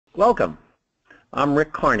Welcome. I'm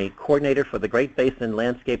Rick Carney, Coordinator for the Great Basin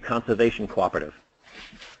Landscape Conservation Cooperative.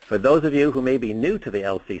 For those of you who may be new to the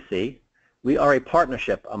LCC, we are a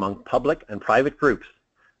partnership among public and private groups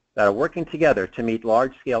that are working together to meet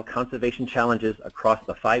large-scale conservation challenges across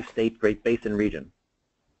the 5-state Great Basin region.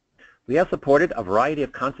 We have supported a variety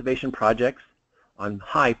of conservation projects on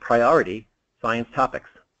high-priority science topics.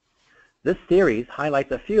 This series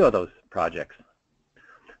highlights a few of those projects.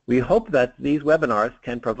 We hope that these webinars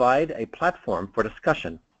can provide a platform for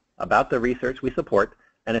discussion about the research we support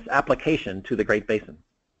and its application to the Great Basin.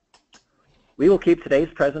 We will keep today's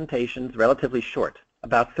presentations relatively short,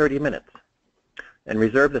 about 30 minutes, and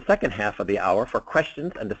reserve the second half of the hour for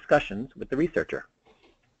questions and discussions with the researcher.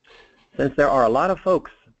 Since there are a lot of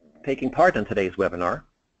folks taking part in today's webinar,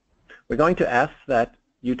 we're going to ask that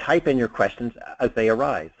you type in your questions as they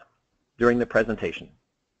arise during the presentation.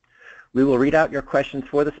 We will read out your questions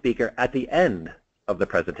for the speaker at the end of the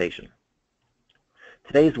presentation.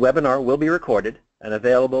 Today's webinar will be recorded and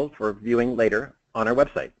available for viewing later on our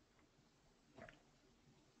website.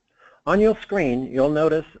 On your screen, you'll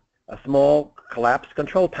notice a small collapsed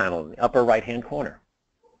control panel in the upper right-hand corner.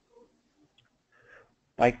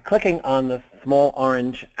 By clicking on the small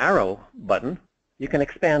orange arrow button, you can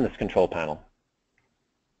expand this control panel.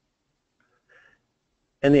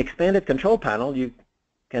 In the expanded control panel, you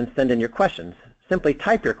can send in your questions. Simply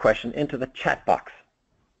type your question into the chat box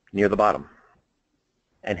near the bottom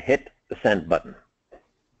and hit the send button.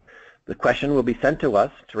 The question will be sent to us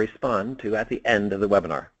to respond to at the end of the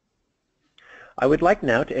webinar. I would like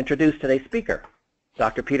now to introduce today's speaker,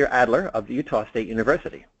 Dr. Peter Adler of Utah State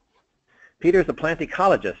University. Peter is a plant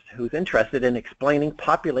ecologist who's interested in explaining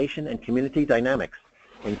population and community dynamics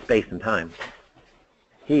in space and time.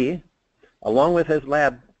 He, along with his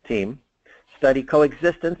lab team, study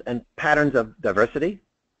coexistence and patterns of diversity,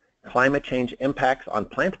 climate change impacts on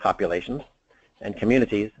plant populations and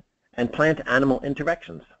communities, and plant-animal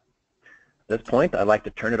interactions. At this point, I'd like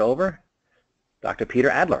to turn it over to Dr.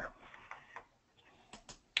 Peter Adler.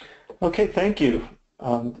 Okay, thank you.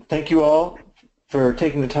 Thank you all for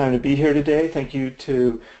taking the time to be here today. Thank you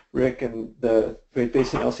to Rick and the Great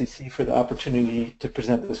Basin LCC for the opportunity to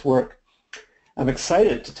present this work. I'm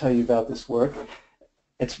excited to tell you about this work.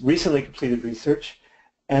 It's recently completed research,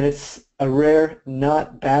 and it's a rare,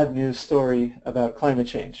 not bad news story about climate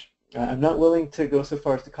change. I'm not willing to go so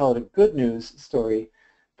far as to call it a good news story,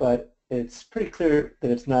 but it's pretty clear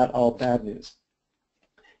that it's not all bad news.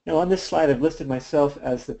 Now on this slide, I've listed myself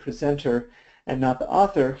as the presenter and not the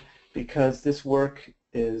author because this work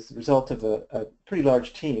is the result of a pretty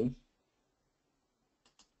large team.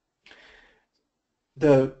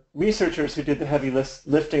 The researchers who did the heavy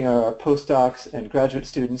lifting are our postdocs and graduate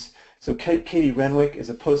students. So Katie Renwick is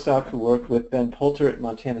a postdoc who worked with Ben Poulter at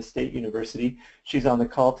Montana State University. She's on the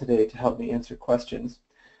call today to help me answer questions.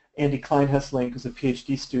 Andy Kleinhesslink is a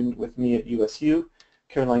PhD student with me at USU.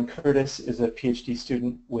 Caroline Curtis is a PhD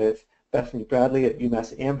student with Bethany Bradley at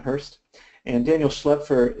UMass Amherst. And Daniel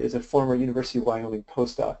Schlepfer is a former University of Wyoming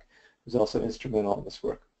postdoc who's also instrumental in this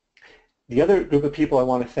work. The other group of people I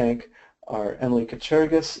want to thank are Emily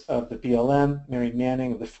Kachergis of the BLM, Mary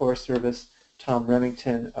Manning of the Forest Service, Tom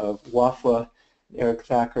Remington of WAFWA, and Eric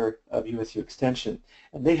Thacker of USU Extension.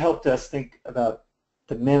 And they helped us think about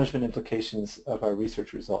the management implications of our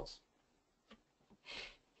research results.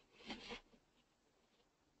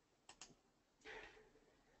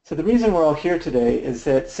 So the reason we're all here today is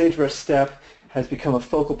that sagebrush steppe has become a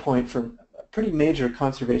focal point for a pretty major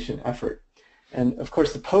conservation effort. And of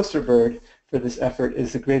course the poster bird for this effort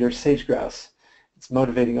is the greater sage-grouse. It's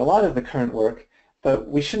motivating a lot of the current work, but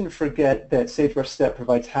we shouldn't forget that sagebrush steppe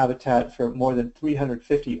provides habitat for more than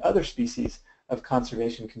 350 other species of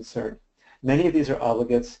conservation concern. Many of these are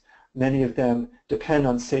obligates. Many of them depend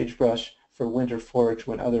on sagebrush for winter forage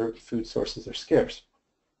when other food sources are scarce.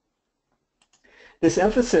 This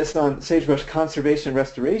emphasis on sagebrush conservation and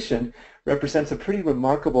restoration represents a pretty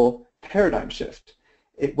remarkable paradigm shift.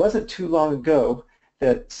 It wasn't too long ago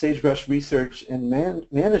that sagebrush research and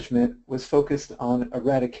management was focused on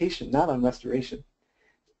eradication, not on restoration.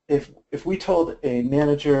 If we told a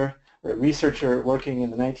manager or a researcher working in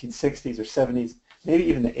the 1960s or 70s, maybe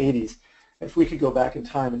even the 80s, if we could go back in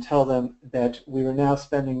time and tell them that we were now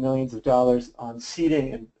spending millions of dollars on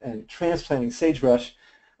seeding and transplanting sagebrush,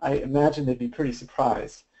 I imagine they'd be pretty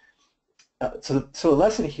surprised. So a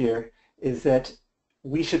lesson here is that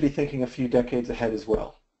we should be thinking a few decades ahead as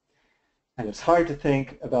well. And it's hard to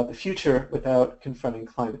think about the future without confronting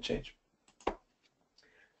climate change.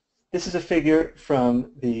 This is a figure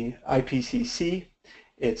from the IPCC.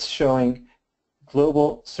 It's showing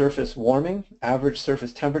global surface warming, average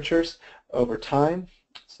surface temperatures over time.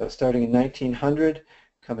 So starting in 1900,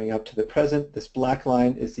 coming up to the present, this black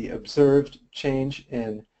line is the observed change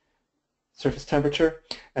in surface temperature.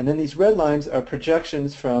 And then these red lines are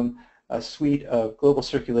projections from a suite of global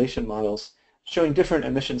circulation models showing different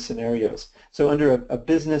emission scenarios. So under a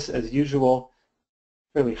business as usual,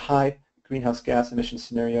 fairly high greenhouse gas emission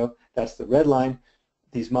scenario, that's the red line.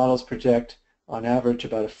 These models project on average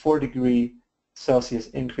about a 4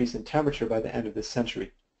 °C increase in temperature by the end of this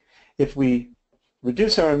century. If we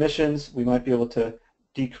reduce our emissions, we might be able to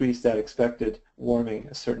decrease that expected warming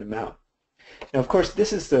a certain amount. Now, of course,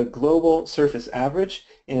 this is the global surface average.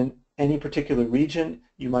 In any particular region,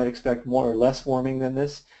 you might expect more or less warming than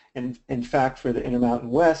this. And in fact, for the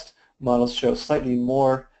Intermountain West, models show slightly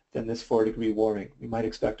more than this 4 warming. We might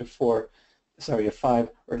expect a 5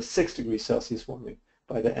 or a 6 °C warming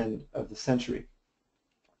by the end of the century.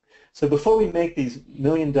 So before we make these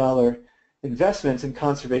million-dollar investments in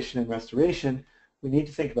conservation and restoration, we need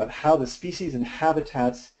to think about how the species and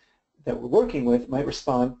habitats that we're working with might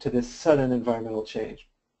respond to this sudden environmental change.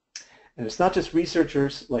 And it's not just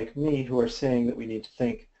researchers like me who are saying that we need to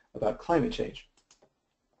think about climate change.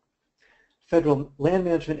 Federal land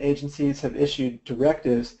management agencies have issued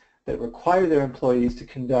directives that require their employees to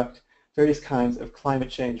conduct various kinds of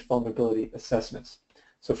climate change vulnerability assessments.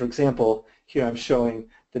 So for example, here I'm showing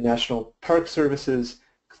the National Park Service's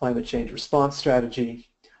climate change response strategy.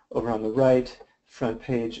 Over on the right, front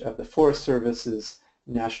page of the Forest Service's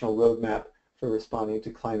National Roadmap for Responding to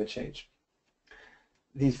Climate Change.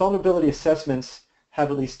 These vulnerability assessments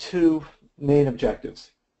have at least two main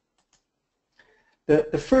objectives.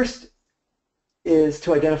 The first is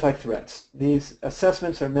to identify threats. These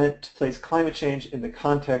assessments are meant to place climate change in the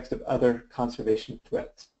context of other conservation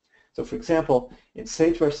threats. So for example, in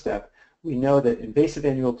sagebrush steppe, we know that invasive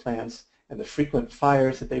annual plants and the frequent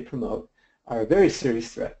fires that they promote are a very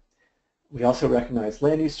serious threat. We also recognize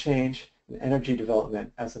land use change and energy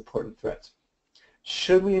development as important threats.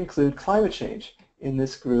 Should we include climate change in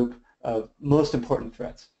this group of most important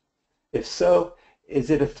threats? If so,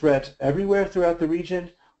 is it a threat everywhere throughout the region,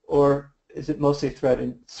 or is it mostly a threat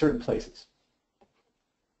in certain places?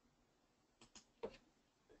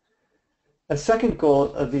 A second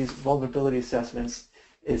goal of these vulnerability assessments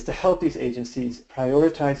is to help these agencies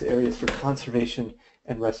prioritize areas for conservation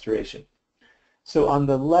and restoration. So on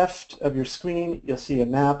the left of your screen, you'll see a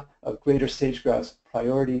map of greater sage-grouse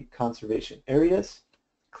priority conservation areas.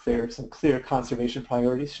 Some clear conservation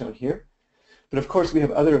priorities shown here. But of course, we have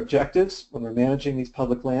other objectives when we're managing these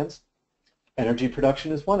public lands. Energy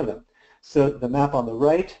production is one of them. So the map on the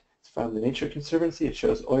right is from the Nature Conservancy. It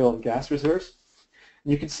shows oil and gas reserves.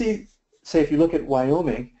 And you can see, say if you look at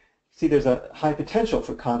Wyoming, see there's a high potential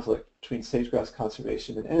for conflict between sage-grouse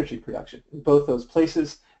conservation and energy production. In both those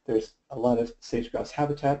places, there's a lot of sage-grouse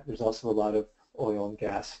habitat. There's also a lot of oil and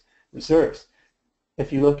gas reserves.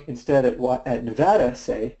 If you look instead at Nevada,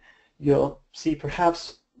 say, you'll see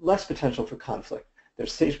perhaps less potential for conflict.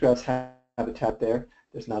 There's sage-grouse habitat there.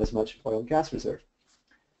 There's not as much oil and gas reserve.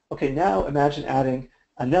 Okay, now imagine adding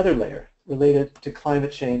another layer related to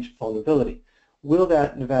climate change vulnerability. Will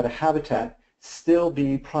that Nevada habitat still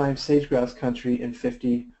be prime sage-grouse country in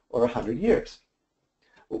 50 or 100 years?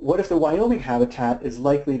 What if the Wyoming habitat is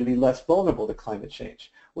likely to be less vulnerable to climate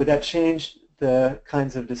change? Would that change the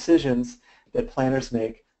kinds of decisions that planners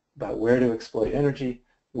make about where to exploit energy,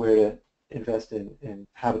 where to invest in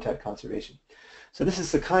habitat conservation? So this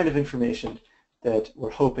is the kind of information that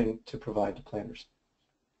we're hoping to provide to planners.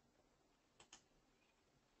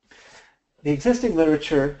 The existing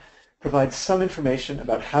literature provides some information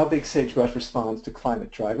about how big sagebrush responds to climate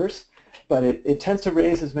drivers, but it tends to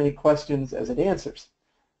raise as many questions as it answers.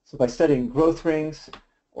 So by studying growth rings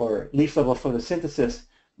or leaf level photosynthesis,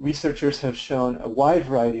 researchers have shown a wide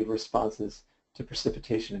variety of responses to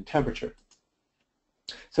precipitation and temperature.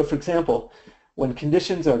 So for example, when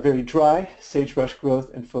conditions are very dry, sagebrush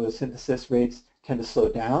growth and photosynthesis rates tend to slow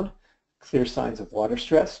down, clear signs of water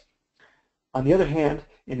stress. On the other hand,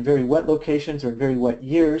 in very wet locations or in very wet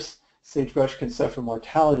years, sagebrush can suffer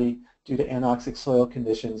mortality due to anoxic soil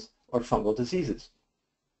conditions or fungal diseases.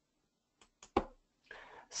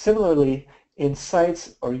 Similarly, in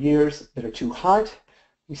sites or years that are too hot,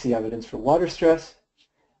 we see evidence for water stress,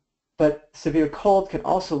 but severe cold can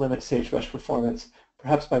also limit sagebrush performance,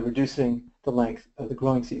 perhaps by reducing the length of the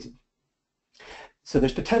growing season. So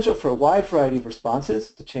there's potential for a wide variety of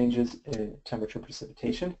responses to changes in temperature and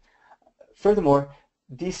precipitation. Furthermore,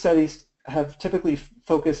 these studies have typically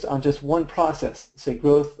focused on just one process, say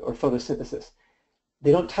growth or photosynthesis.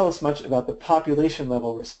 They don't tell us much about the population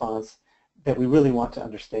level response that we really want to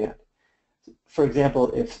understand. For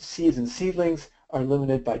example, if seeds and seedlings are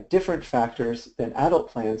limited by different factors than adult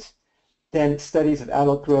plants, then studies of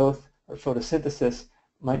adult growth or photosynthesis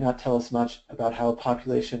might not tell us much about how a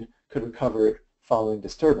population could recover following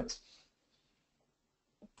disturbance.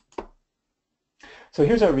 So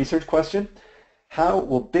here's our research question. How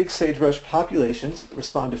will big sagebrush populations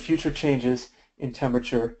respond to future changes in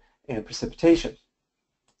temperature and precipitation?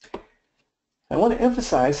 I want to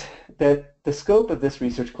emphasize that the scope of this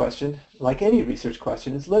research question, like any research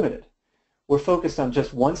question, is limited. We're focused on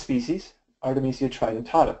just one species, Artemisia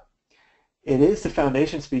tridentata. It is the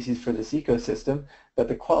foundation species for this ecosystem, but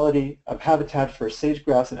the quality of habitat for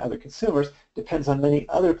sage-grouse and other consumers depends on many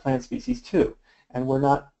other plant species too, and we're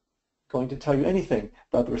not going to tell you anything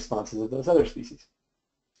about the responses of those other species.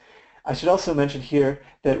 I should also mention here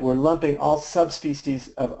that we're lumping all subspecies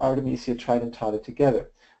of Artemisia tridentata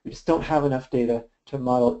together. We just don't have enough data to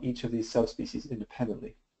model each of these subspecies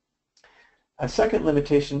independently. A second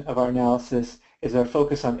limitation of our analysis is our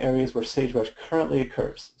focus on areas where sagebrush currently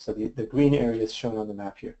occurs, so the green areas shown on the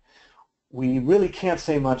map here. We really can't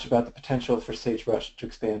say much about the potential for sagebrush to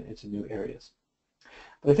expand into new areas.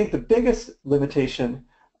 But I think the biggest limitation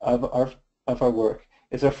of our work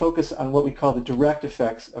is our focus on what we call the direct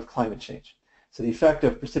effects of climate change. So the effect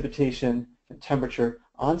of precipitation and temperature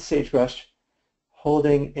on sagebrush,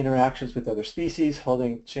 holding interactions with other species,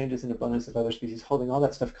 holding changes in abundance of other species, holding all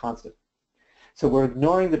that stuff constant. So we're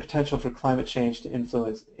ignoring the potential for climate change to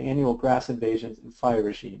influence annual grass invasions and fire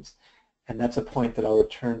regimes, and that's a point that I'll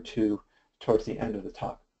return to towards the end of the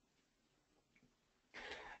talk.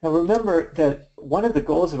 Now remember that one of the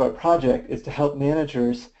goals of our project is to help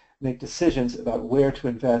managers make decisions about where to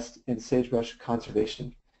invest in sagebrush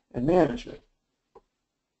conservation and management.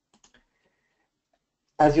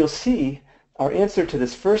 As you'll see, our answer to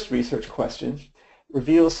this first research question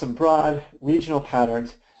reveals some broad regional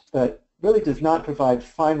patterns, but really does not provide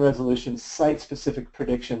fine-resolution, site-specific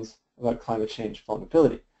predictions about climate change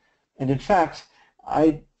vulnerability. And in fact,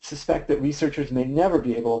 I suspect that researchers may never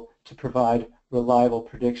be able to provide reliable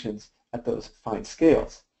predictions at those fine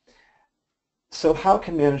scales. So how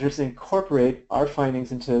can managers incorporate our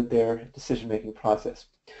findings into their decision-making process?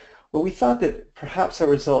 Well, we thought that perhaps our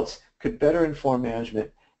results could better inform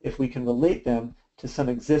management if we can relate them to some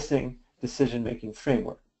existing decision-making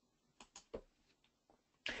framework.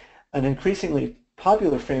 An increasingly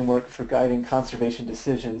popular framework for guiding conservation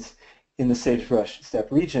decisions in the sagebrush steppe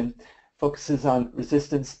region focuses on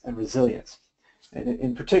resistance and resilience. And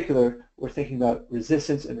in particular, we're thinking about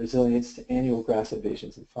resistance and resilience to annual grass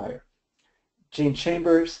invasions and fire. Gene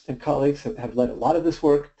Chambers and colleagues have led a lot of this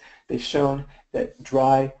work. They've shown that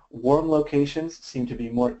dry, warm locations seem to be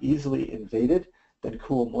more easily invaded than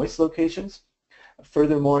cool, moist locations.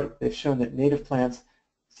 Furthermore, they've shown that native plants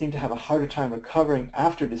seem to have a harder time recovering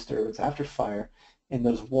after disturbance, after fire, in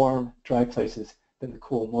those warm, dry places than the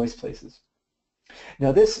cool, moist places.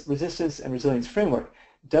 Now this resistance and resilience framework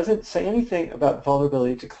doesn't say anything about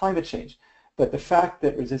vulnerability to climate change, but the fact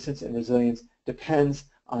that resistance and resilience depends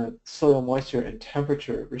on soil moisture and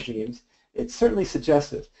temperature regimes, it's certainly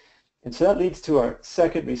suggestive. And so that leads to our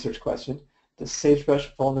second research question: does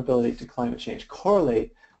sagebrush vulnerability to climate change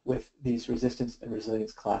correlate with these resistance and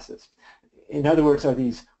resilience classes? In other words, are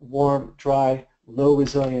these warm, dry, low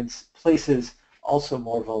resilience places also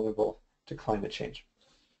more vulnerable to climate change?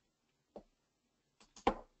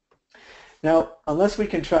 Now, unless we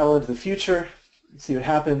can travel into the future and see what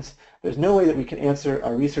happens, there's no way that we can answer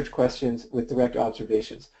our research questions with direct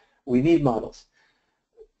observations. We need models.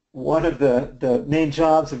 One of the main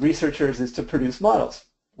jobs of researchers is to produce models.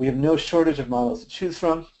 We have no shortage of models to choose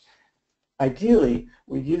from. Ideally,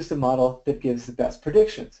 we use the model that gives the best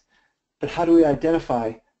predictions. But how do we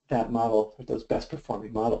identify that model or those best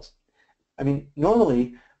performing models? I mean,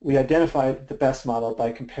 normally we identify the best model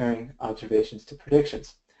by comparing observations to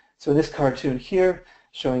predictions. So in this cartoon here,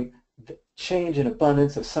 showing the change in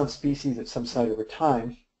abundance of some species at some site over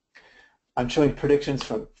time, I'm showing predictions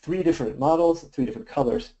from 3 different models, 3 different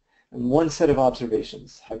colors, and 1 set of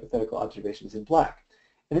observations, hypothetical observations in black.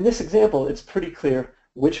 And in this example, it's pretty clear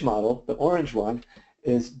which model, the orange one,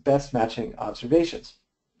 is best matching observations.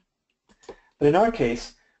 But in our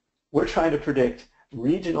case, we're trying to predict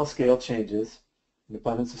regional scale changes in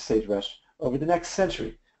abundance of sagebrush over the next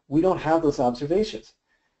century. We don't have those observations.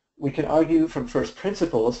 We can argue from first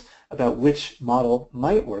principles about which model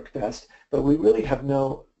might work best, but we really have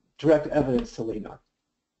no direct evidence to lean on.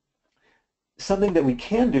 Something that we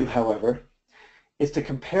can do, however, is to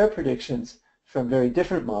compare predictions from very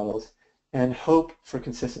different models and hope for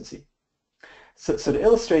consistency. So to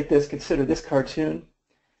illustrate this, consider this cartoon.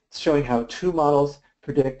 It's showing how 2 models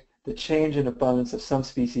predict the change in abundance of some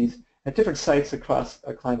species at different sites across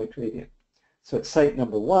a climate gradient. So at site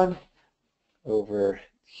number 1, over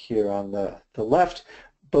here on the left,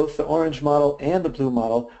 both the orange model and the blue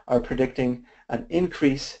model are predicting an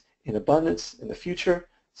increase in abundance in the future,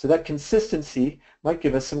 so that consistency might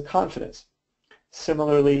give us some confidence.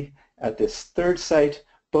 Similarly, at this third site,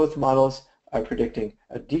 both models are predicting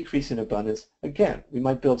a decrease in abundance. Again, we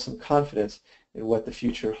might build some confidence in what the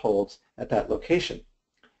future holds at that location.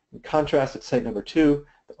 In contrast, at site number 2,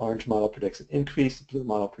 the orange model predicts an increase, the blue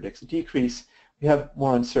model predicts a decrease. We have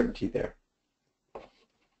more uncertainty there.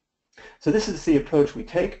 So this is the approach we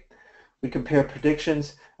take. We compare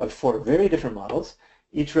predictions of 4 very different models,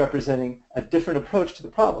 each representing a different approach to the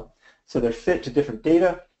problem. So they're fit to different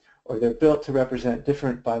data, or they're built to represent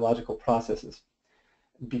different biological processes.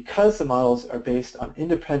 Because the models are based on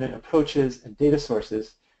independent approaches and data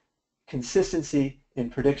sources, consistency in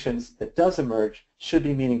predictions that does emerge should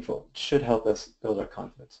be meaningful, should help us build our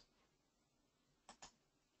confidence.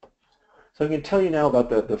 So I'm going to tell you now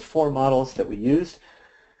about the 4 models that we used.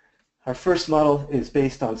 Our first model is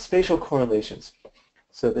based on spatial correlations.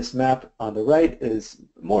 So this map on the right is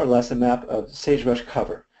more or less a map of sagebrush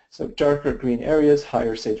cover. So darker green areas,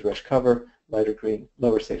 higher sagebrush cover, lighter green,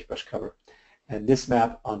 lower sagebrush cover. And this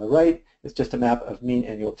map on the right is just a map of mean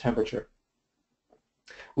annual temperature.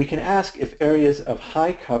 We can ask if areas of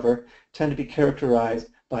high cover tend to be characterized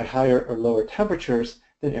by higher or lower temperatures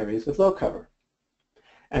than areas with low cover.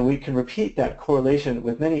 And we can repeat that correlation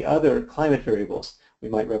with many other climate variables. We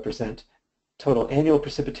might represent total annual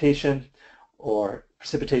precipitation or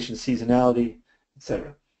precipitation seasonality,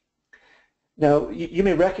 etc. Now, you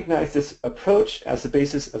may recognize this approach as the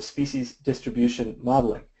basis of species distribution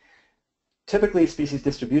modeling. Typically, species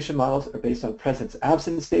distribution models are based on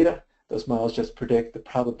presence-absence data. Those models just predict the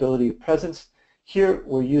probability of presence. Here,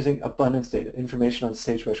 we're using abundance data, information on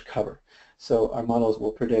sagebrush cover. So our models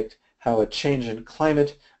will predict how a change in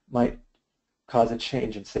climate might cause a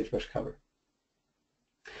change in sagebrush cover.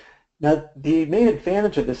 Now, the main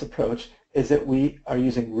advantage of this approach is that we are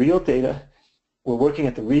using real data. We're working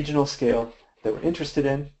at the regional scale that we're interested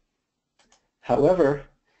in. However,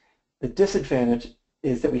 the disadvantage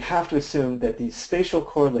is that we have to assume that these spatial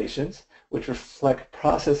correlations, which reflect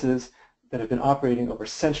processes that have been operating over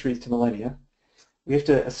centuries to millennia, we have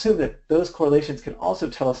to assume that those correlations can also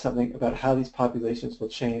tell us something about how these populations will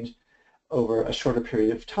change over a shorter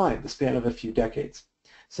period of time, the span of a few decades.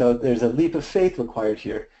 So there's a leap of faith required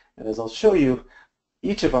here, and as I'll show you,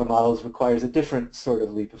 each of our models requires a different sort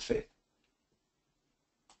of leap of faith.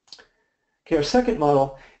 Okay, our second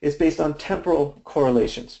model is based on temporal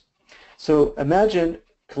correlations. So imagine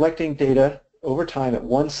collecting data over time at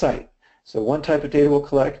one site. So one type of data we'll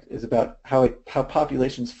collect is about how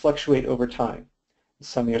populations fluctuate over time. In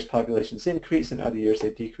some years populations increase, in other years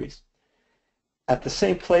they decrease. At the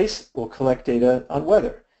same place, we'll collect data on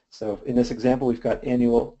weather. So in this example, we've got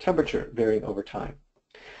annual temperature varying over time.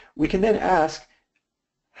 We can then ask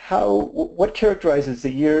what characterizes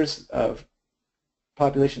the years of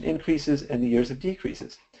population increases and the years of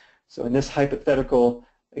decreases. So in this hypothetical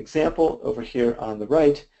example over here on the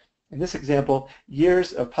right, in this example,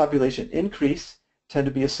 years of population increase tend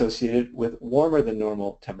to be associated with warmer than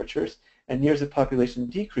normal temperatures, and years of population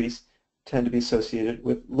decrease tend to be associated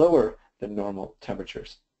with lower than normal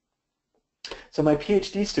temperatures. So my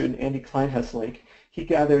PhD student, Andy Klein-Hesselink, he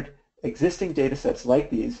gathered existing data sets like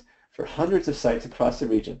these for hundreds of sites across the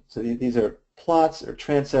region. So these are plots or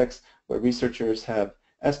transects where researchers have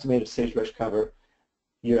estimated sagebrush cover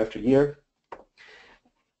year after year.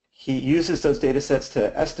 He uses those data sets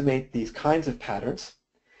to estimate these kinds of patterns,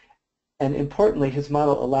 and importantly, his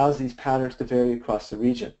model allows these patterns to vary across the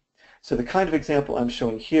region. So the kind of example I'm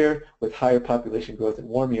showing here with higher population growth in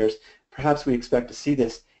warm years, perhaps we expect to see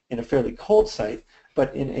this in a fairly cold site,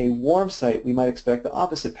 but in a warm site we might expect the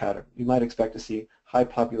opposite pattern. We might expect to see high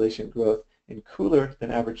population growth in cooler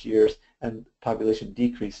than average years and population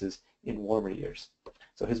decreases in warmer years.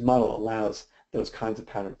 So his model allows those kinds of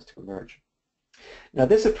patterns to emerge. Now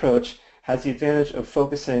this approach has the advantage of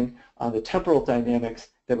focusing on the temporal dynamics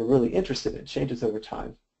that we're really interested in, changes over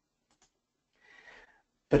time.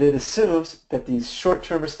 But it assumes that these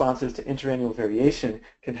short-term responses to interannual variation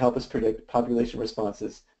can help us predict population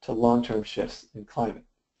responses to long-term shifts in climate.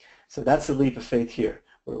 So that's the leap of faith here.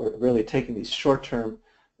 We're really taking these short-term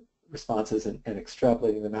responses and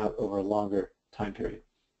extrapolating them out over a longer time period.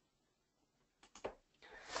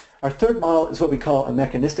 Our third model is what we call a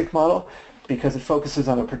mechanistic model because it focuses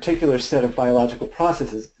on a particular set of biological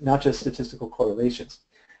processes, not just statistical correlations.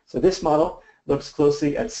 So this model looks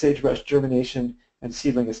closely at sagebrush germination and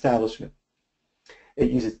seedling establishment.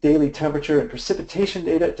 It uses daily temperature and precipitation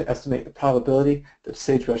data to estimate the probability that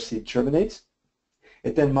sagebrush seed germinates.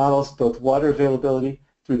 It then models both water availability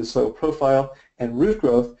through the soil profile and root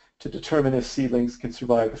growth to determine if seedlings can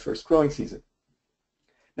survive the first growing season.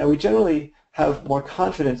 Now, we generally have more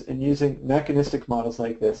confidence in using mechanistic models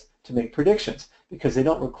like this to make predictions because they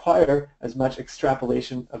don't require as much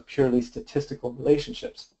extrapolation of purely statistical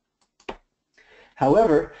relationships.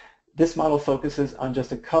 However, this model focuses on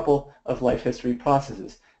just a couple of life history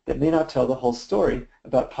processes that may not tell the whole story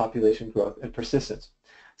about population growth and persistence.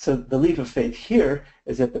 So the leap of faith here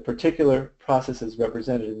is that the particular processes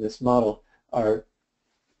represented in this model are,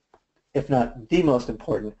 if not the most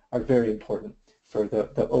important, are very important for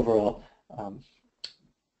the overall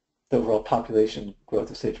population growth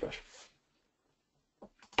of sagebrush.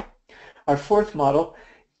 Our fourth model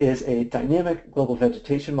is a dynamic global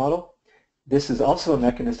vegetation model. This is also a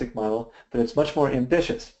mechanistic model, but it's much more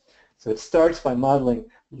ambitious. So it starts by modeling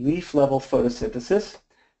leaf-level photosynthesis.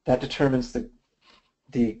 That determines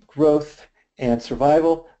the growth and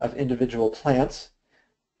survival of individual plants.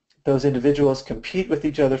 Those individuals compete with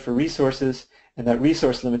each other for resources, and that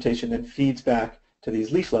resource limitation then feeds back to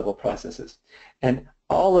these leaf-level processes. And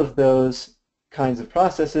all of those kinds of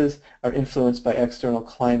processes are influenced by external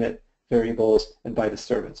climate variables and by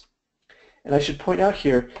disturbance. And I should point out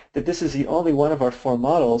here that this is the only one of our four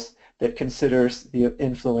models that considers the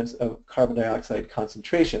influence of carbon dioxide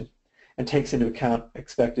concentration and takes into account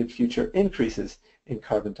expected future increases in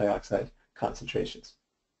carbon dioxide concentrations.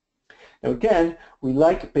 Now again, we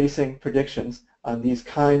like basing predictions on these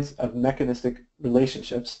kinds of mechanistic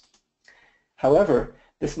relationships. However,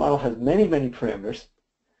 this model has many, many parameters.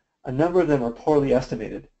 A number of them are poorly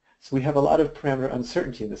estimated, so we have a lot of parameter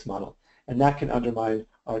uncertainty in this model, and that can undermine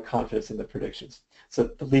our confidence in the predictions. So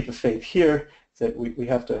the leap of faith here is that we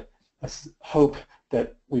have to hope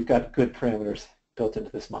that we've got good parameters built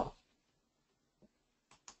into this model.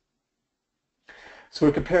 So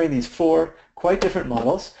we're comparing these four quite different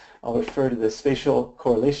models. I'll refer to the spatial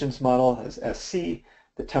correlations model as SC,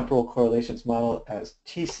 the temporal correlations model as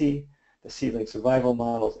TC, the seedling survival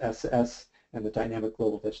model as SS, and the dynamic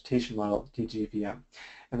global vegetation model, DGVM.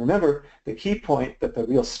 And remember, the key point, that the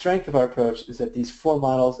real strength of our approach is that these four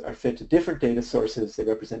models are fit to different data sources. They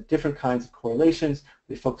represent different kinds of correlations.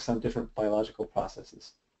 They focus on different biological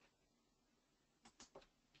processes.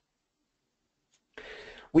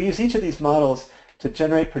 We use each of these models to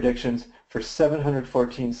generate predictions for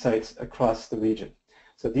 714 sites across the region.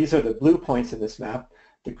 So these are the blue points in this map.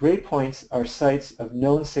 The gray points are sites of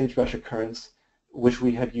known sagebrush occurrence, which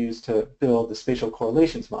we had used to build the spatial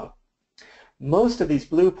correlations model. Most of these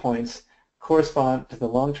blue points correspond to the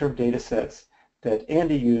long-term data sets that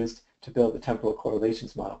Andy used to build the temporal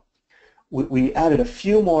correlations model. We added a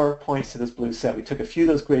few more points to this blue set. We took a few of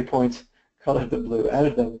those gray points, colored them blue,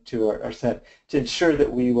 added them to our set to ensure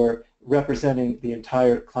that we were representing the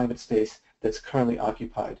entire climate space that's currently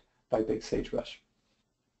occupied by big sagebrush.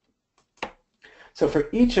 So for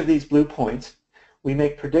each of these blue points, we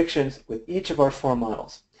make predictions with each of our four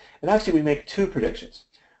models. And actually we make two predictions.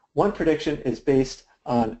 One prediction is based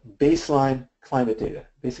on baseline climate data,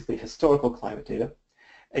 basically historical climate data.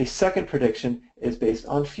 A second prediction is based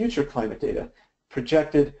on future climate data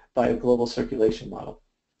projected by a global circulation model.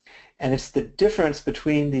 And it's the difference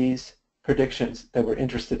between these predictions that we're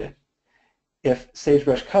interested in. If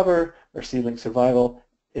sagebrush cover or seedling survival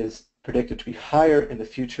is predicted to be higher in the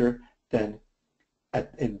future than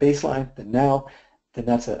in baseline than now, then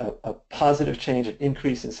that's a positive change, an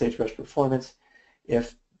increase in sagebrush performance.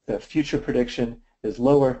 If the future prediction is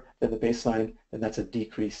lower than the baseline, then that's a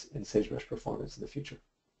decrease in sagebrush performance in the future.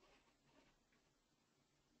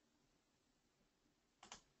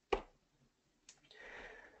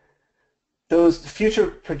 Those future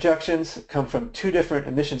projections come from two different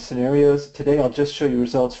emission scenarios. Today I'll just show you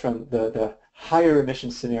results from the higher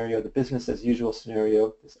emission scenario, the business as usual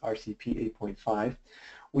scenario, this RCP 8.5.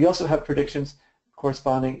 We also have predictions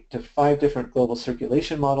corresponding to 5 different global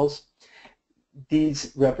circulation models.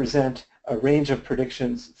 These represent a range of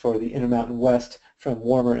predictions for the Intermountain West, from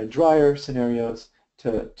warmer and drier scenarios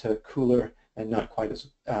to cooler and not quite as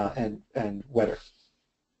and wetter.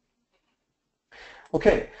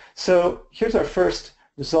 Okay, so here's our first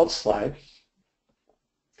results slide.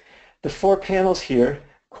 The 4 panels here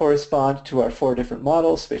correspond to our 4 different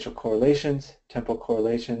models: spatial correlations, temporal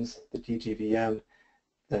correlations, the DGVM,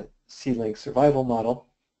 the seedling survival model.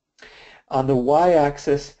 On the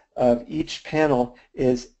y-axis of each panel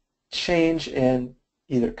is change in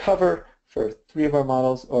either cover for 3 of our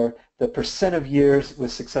models or the percent of years with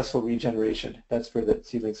successful regeneration. That's for the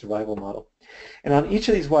seedling survival model. And on each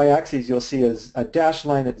of these y-axes you'll see a dashed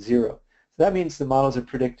line at 0. So that means the models are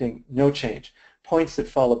predicting no change. Points that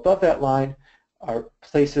fall above that line are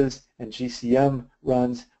places and GCM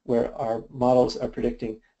runs where our models are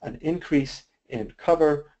predicting an increase in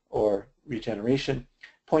cover or regeneration.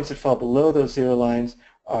 Points that fall below those zero lines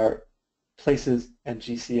are places and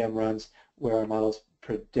GCM runs where our models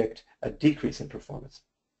predict a decrease in performance.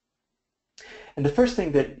 And the first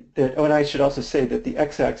thing oh, and I should also say that the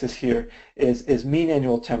x-axis here is mean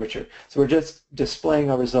annual temperature. So we're just displaying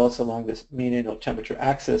our results along this mean annual temperature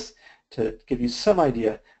axis to give you some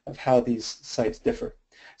idea of how these sites differ.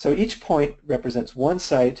 So each point represents one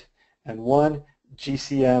site and one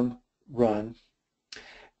GCM run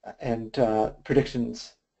and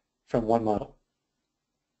predictions from one model.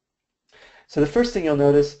 So the first thing you'll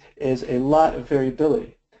notice is a lot of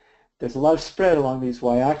variability. There's a lot of spread along these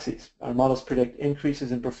y-axes. Our models predict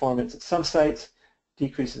increases in performance at some sites,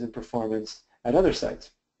 decreases in performance at other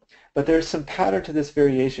sites. But there's some pattern to this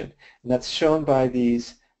variation, and that's shown by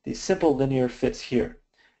these simple linear fits here.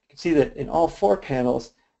 You can see that in all four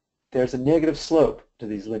panels, there's a negative slope to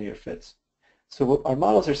these linear fits. So what our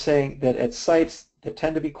models are saying that at sites that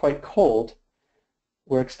tend to be quite cold,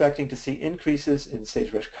 we're expecting to see increases in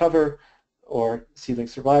sagebrush cover or seedling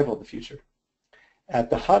survival in the future. At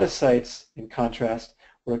the hottest sites, in contrast,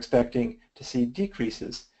 we're expecting to see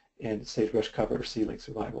decreases in sagebrush cover or seedling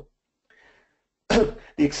survival. The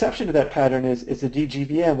exception to that pattern is the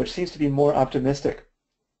DGVM, which seems to be more optimistic.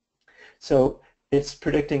 So it's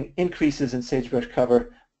predicting increases in sagebrush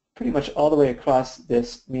cover pretty much all the way across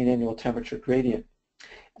this mean annual temperature gradient.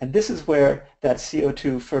 And this is where that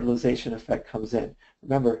CO2 fertilization effect comes in.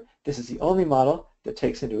 Remember, this is the only model that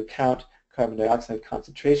takes into account carbon dioxide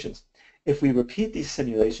concentrations. If we repeat these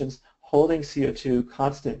simulations, holding CO2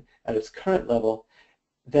 constant at its current level,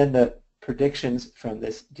 then the predictions from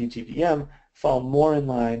this DGVM fall more in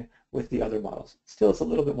line with the other models. Still, it's a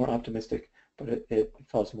little bit more optimistic, but it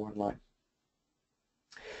falls more in line.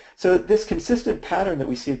 So this consistent pattern that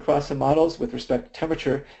we see across the models with respect to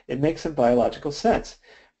temperature, it makes some biological sense.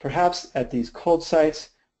 Perhaps at these cold sites,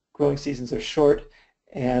 growing seasons are short,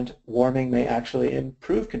 and warming may actually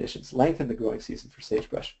improve conditions, lengthen the growing season for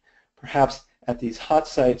sagebrush. Perhaps at these hot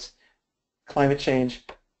sites, climate change,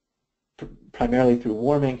 primarily through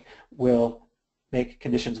warming, will make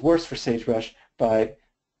conditions worse for sagebrush by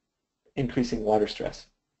increasing water stress.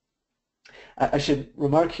 I should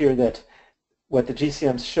remark here that what the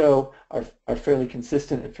GCMs show are fairly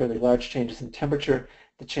consistent and fairly large changes in temperature.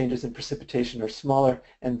 The changes in precipitation are smaller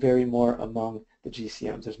and vary more among the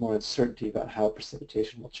GCMs. There's more uncertainty about how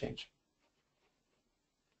precipitation will change.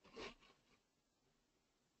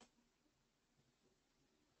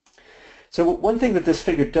 So one thing that this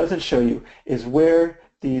figure doesn't show you is where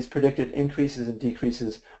these predicted increases and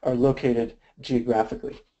decreases are located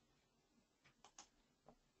geographically.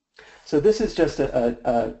 So this is just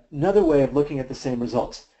another way of looking at the same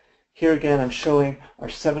results. Here again, I'm showing our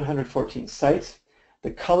 714 sites.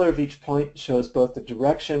 The color of each point shows both the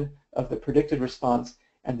direction of the predicted response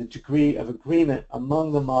and the degree of agreement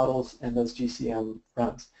among the models and those GCM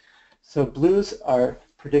runs. So blues are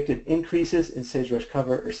predicted increases in sagebrush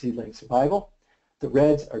cover or seedling survival. The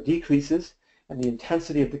reds are decreases, and the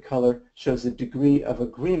intensity of the color shows the degree of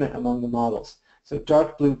agreement among the models. So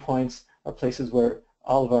dark blue points are places where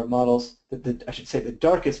all of our models, I should say the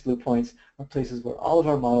darkest blue points are places where all of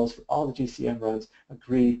our models for all the GCM runs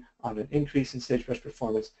agree on an increase in sagebrush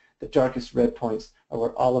performance. The darkest red points are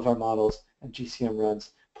where all of our models and GCM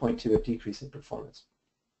runs point to a decrease in performance.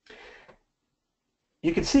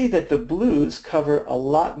 You can see that the blues cover a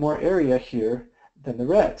lot more area here than the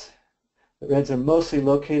reds. The reds are mostly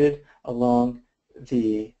located along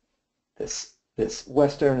this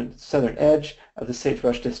western and southern edge of the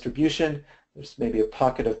sagebrush distribution. There's maybe a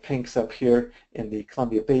pocket of pinks up here in the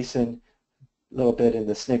Columbia Basin, a little bit in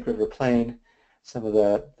the Snake River Plain, some of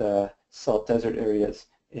the salt desert areas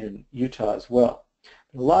in Utah as well.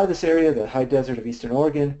 A lot of this area, the high desert of eastern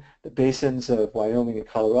Oregon, the basins of Wyoming and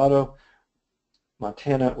Colorado,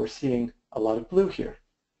 Montana, we're seeing a lot of blue here.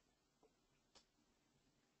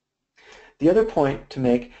 The other point to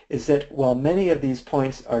make is that while many of these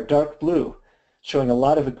points are dark blue, showing a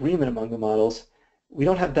lot of agreement among the models, we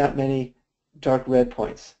don't have that many dark red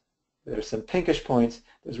points. There's some pinkish points.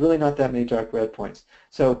 There's really not that many dark red points.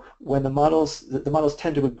 So when the models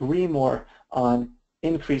tend to agree more on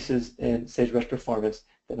increases in sagebrush performance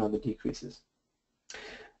than on the decreases.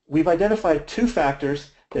 We've identified two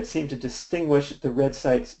factors that seem to distinguish the red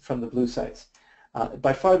sites from the blue sites.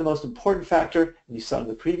 By far the most important factor, and you saw in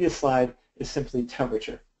the previous slide, is simply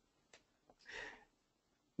temperature.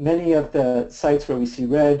 Many of the sites where we see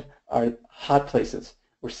red are hot places.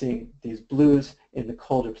 We're seeing these blues in the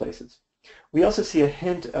colder places. We also see a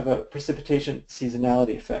hint of a precipitation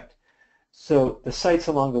seasonality effect. So the sites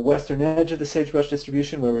along the western edge of the sagebrush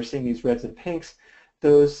distribution, where we're seeing these reds and pinks,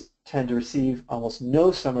 those tend to receive almost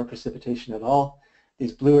no summer precipitation at all.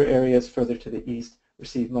 These bluer areas further to the east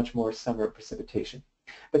receive much more summer precipitation.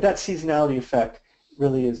 But that seasonality effect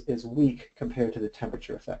really is weak compared to the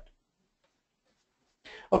temperature effect.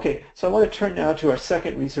 Okay, so I want to turn now to our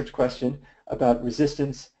second research question about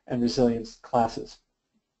resistance and resilience classes.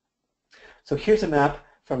 So here's a map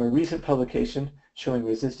from a recent publication showing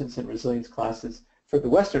resistance and resilience classes for the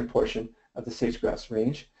western portion of the sage-grouse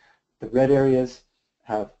range. The red areas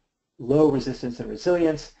have low resistance and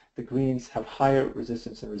resilience. The greens have higher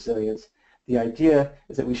resistance and resilience. The idea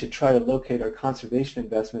is that we should try to locate our conservation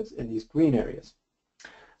investments in these green areas.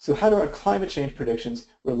 So how do our climate change predictions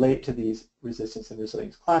relate to these resistance and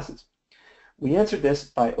resilience classes? We answered this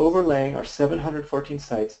by overlaying our 714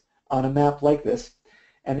 sites on a map like this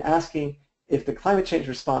and asking if the climate change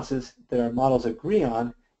responses that our models agree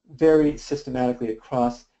on vary systematically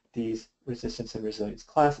across these resistance and resilience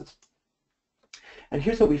classes. And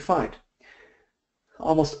here's what we find.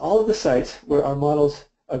 Almost all of the sites where our models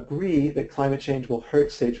agree that climate change will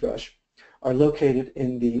hurt sagebrush are located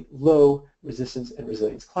in the low resistance and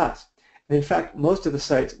resilience class. And in fact, most of the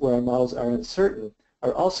sites where our models are uncertain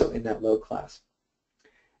are also in that low class.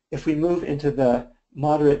 If we move into the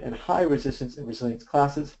moderate and high resistance and resilience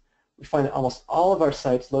classes, we find that almost all of our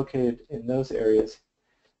sites located in those areas,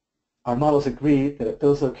 our models agree that at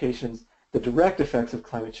those locations, the direct effects of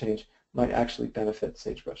climate change might actually benefit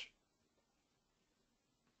sagebrush.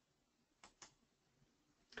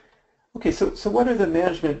 Okay, so what are the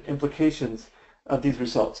management implications of these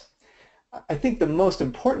results? I think the most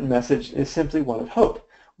important message is simply one of hope.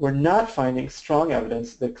 We're not finding strong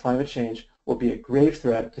evidence that climate change will be a grave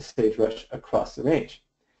threat to sagebrush across the range.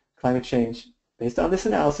 Climate change, based on this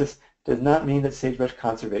analysis, does not mean that sagebrush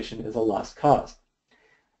conservation is a lost cause.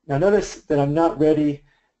 Now notice that I'm not ready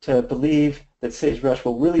to believe that sagebrush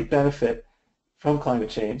will really benefit from climate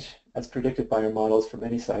change, as predicted by our models for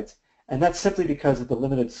many sites, and that's simply because of the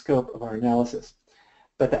limited scope of our analysis.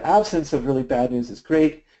 But the absence of really bad news is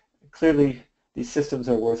great. Clearly, these systems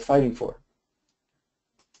are worth fighting for.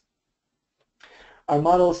 Our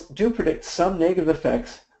models do predict some negative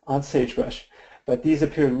effects on sagebrush, but these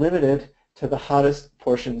appear limited to the hottest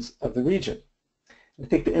portions of the region. I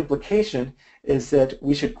think the implication is that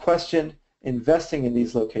we should question investing in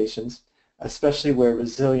these locations, especially where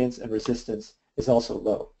resilience and resistance is also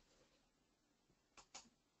low.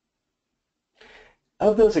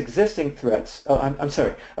 Of those existing threats,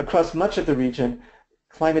 across much of the region,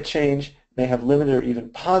 climate change may have limited or even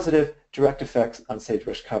positive direct effects on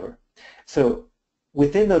sagebrush cover. So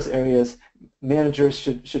within those areas, managers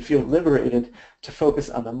should feel liberated to focus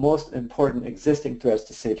on the most important existing threats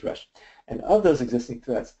to sagebrush. And of those existing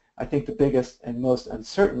threats, I think the biggest and most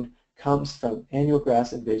uncertain comes from annual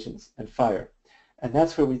grass invasions and fire. And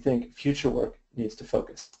that's where we think future work needs to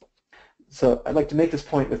focus. So I'd like to make this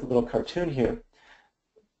point with a little cartoon here.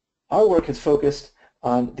 Our work has focused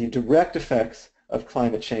on the direct effects of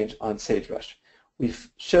climate change on sagebrush. We've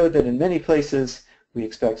showed that in many places we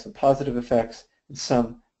expect some positive effects. In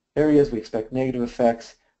some areas we expect negative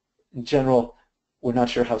effects. In general, we're not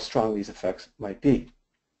sure how strong these effects might be.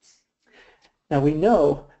 Now we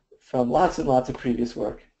know from lots and lots of previous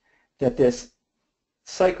work that this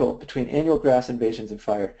cycle between annual grass invasions and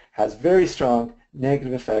fire has very strong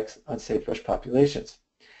negative effects on sagebrush populations.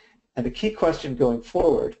 And the key question going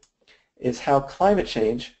forward is how climate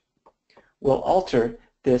change will alter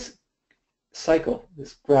this cycle,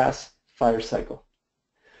 this grass-fire cycle.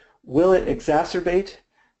 Will it exacerbate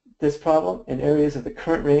this problem in areas of the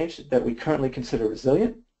current range that we currently consider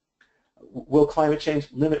resilient? Will climate change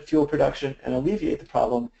limit fuel production and alleviate the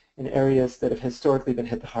problem in areas that have historically been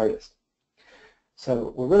hit the hardest?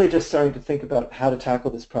 So we're really just starting to think about how to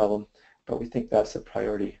tackle this problem, but we think that's a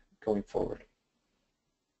priority going forward.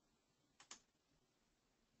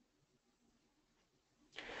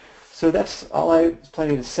 So that's all I was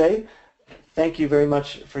planning to say. Thank you very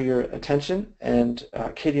much for your attention, and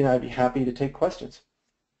Katie and I would be happy to take questions.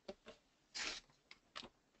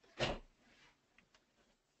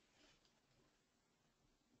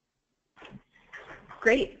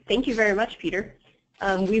 Great. Thank you very much, Peter.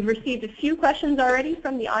 We've received a few questions already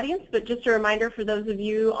from the audience, but just a reminder for those of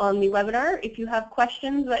you on the webinar, if you have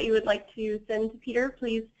questions that you would like to send to Peter,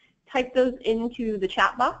 please type those into the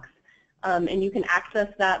chat box. And you can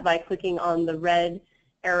access that by clicking on the red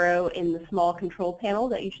arrow in the small control panel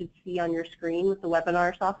that you should see on your screen with the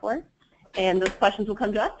webinar software. And those questions will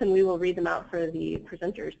come to us, and we will read them out for the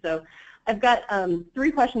presenters. So I've got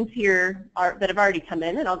 3 questions here that have already come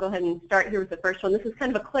in, and I'll go ahead and start here with the first one. This is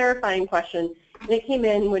kind of a clarifying question. And it came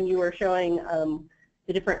in when you were showing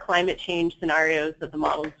the different climate change scenarios that the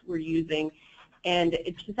models were using. And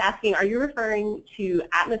it's just asking, are you referring to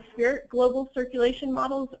atmospheric global circulation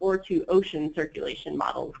models or to ocean circulation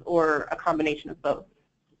models, or a combination of both?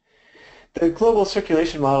 The global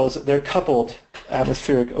circulation models, they're coupled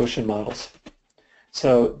atmospheric ocean models.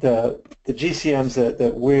 So the GCMs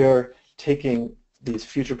that we're taking these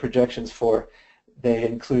future projections for, they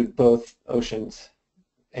include both oceans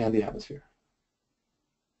and the atmosphere.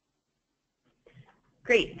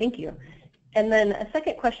 Great, thank you. And then a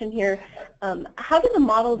second question here, how do the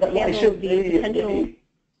models handle the potential...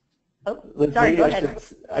 Oh, sorry, go ahead.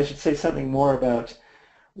 I should say something more about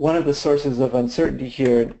one of the sources of uncertainty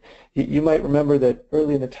here. You might remember that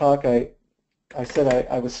early in the talk I said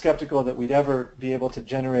I was skeptical that we'd ever be able to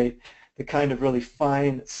generate the kind of really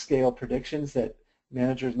fine scale predictions that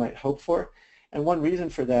managers might hope for. And one reason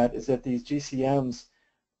for that is that these GCMs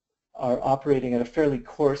are operating at a fairly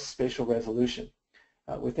coarse spatial resolution.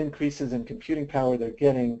 With increases in computing power, they're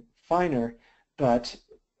getting finer, but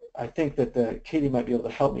I think that Katie might be able to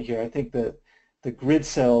help me here. I think that the grid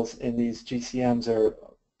cells in these GCMs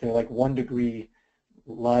they're like 1 degree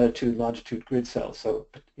latitude, longitude grid cells, so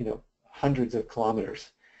hundreds of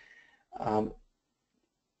kilometers.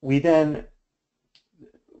 We then,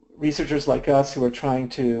 researchers like us who are trying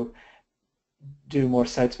to do more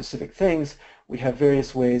site-specific things, we have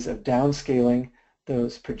various ways of downscaling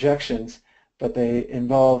those projections, but they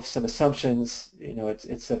involve some assumptions.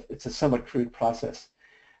 It's a somewhat crude process.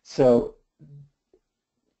 So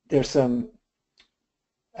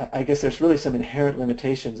I guess there's really some inherent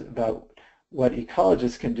limitations about what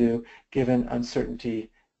ecologists can do given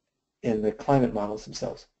uncertainty in the climate models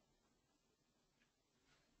themselves.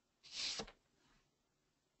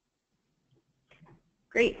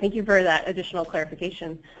 Great, thank you for that additional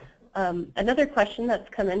clarification. Another question that's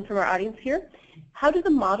come in from our audience here, how do the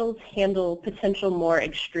models handle potential more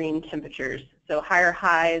extreme temperatures? So higher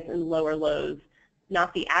highs and lower lows,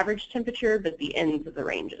 not the average temperature, but the ends of the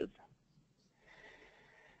ranges.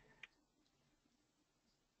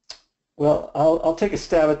 Well, I'll take a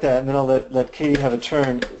stab at that, and then I'll let Katie have a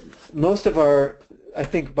turn. Most of our, I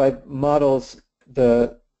think by models,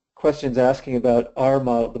 the questions asking about our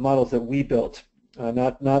model, the models that we built,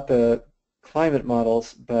 not the climate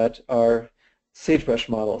models, but our sagebrush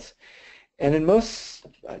models. And in most,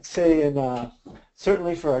 I'd say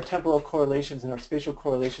certainly for our temporal correlations and our spatial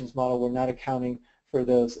correlations model, we're not accounting for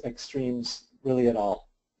those extremes really at all.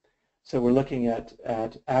 So we're looking at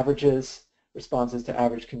averages, responses to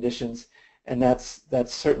average conditions, and that's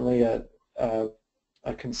certainly a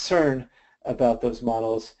concern about those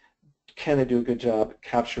models. Can they do a good job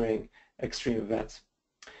capturing extreme events?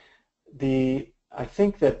 I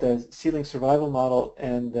think that the seedling survival model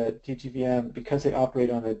and the DGVM, because they operate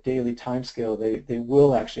on a daily timescale, they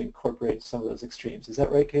will actually incorporate some of those extremes. Is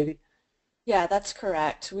that right, Katie? Yeah, that's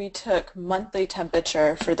correct. We took monthly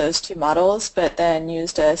temperature for those two models, but then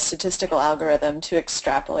used a statistical algorithm to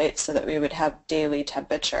extrapolate so that we would have daily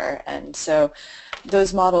temperature. And so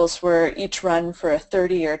those models were each run for a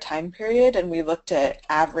 30-year time period, and we looked at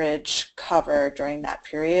average cover during that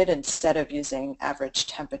period instead of using average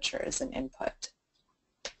temperature as an input.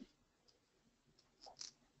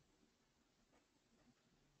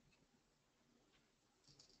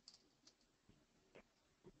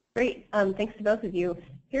 Great, thanks to both of you.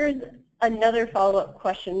 Here's another follow-up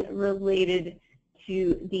question related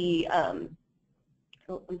to the,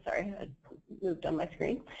 oh, I'm sorry, I moved on my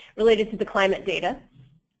screen, related to the climate data.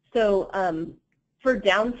 So for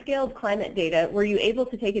downscaled climate data, were you able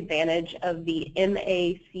to take advantage of the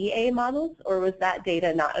MACA models, or was that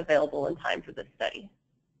data not available in time for this study?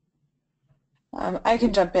 I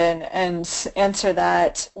can jump in and answer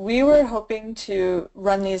that. We were hoping to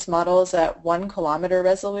run these models at 1 kilometer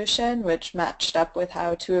resolution, which matched up with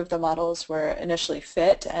how two of the models were initially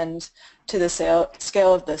fit and to the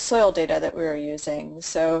scale of the soil data that we were using.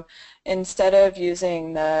 So instead of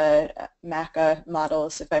using the MACA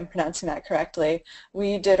models, if I'm pronouncing that correctly,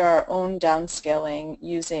 we did our own downscaling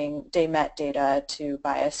using DayMet data to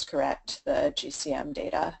bias correct the GCM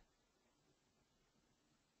data.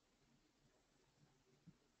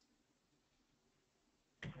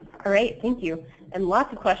 All right, thank you. And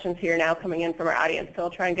lots of questions here now coming in from our audience, so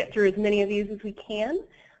I'll try and get through as many of these as we can.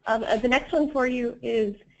 The next one for you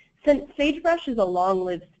is, since sagebrush is a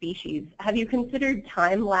long-lived species, have you considered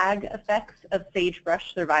time lag effects of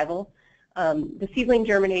sagebrush survival? The seedling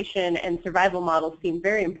germination and survival models seem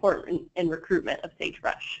very important in recruitment of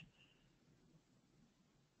sagebrush.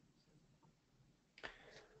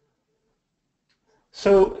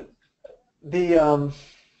 So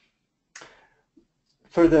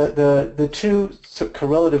For the two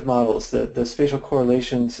correlative models, the spatial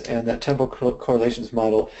correlations and that temporal correlations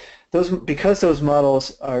model, because those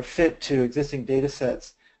models are fit to existing data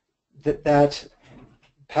sets, that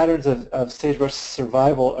patterns of sagebrush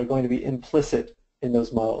survival are going to be implicit in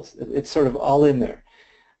those models. It's sort of all in there.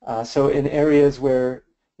 So in areas where,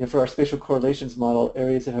 for our spatial correlations model,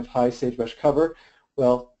 areas that have high sagebrush cover,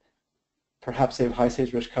 well, perhaps they have high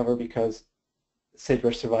sagebrush cover because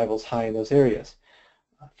sagebrush survival is high in those areas.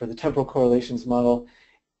 For the temporal correlations model,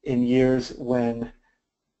 in years when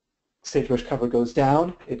sagebrush cover goes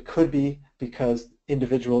down, it could be because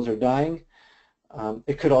individuals are dying.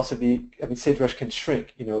 It could also be, sagebrush can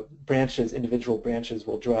shrink. Branches, individual branches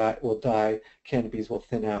will die, canopies will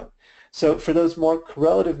thin out. So for those more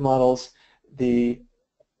correlative models, the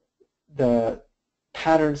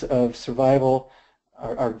patterns of survival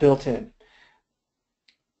are built in.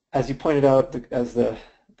 As you pointed out, as the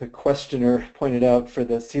questioner pointed out, for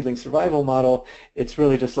the seedling survival model, it's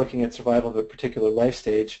really just looking at survival of a particular life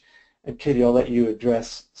stage. And Katie, I'll let you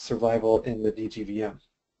address survival in the DGVM.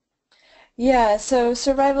 Yeah, so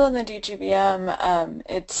survival in the DGVM,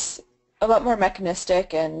 it's a lot more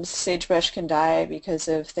mechanistic, and sagebrush can die because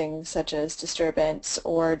of things such as disturbance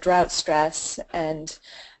or drought stress, and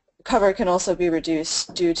cover can also be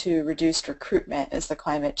reduced due to reduced recruitment as the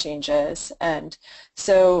climate changes. And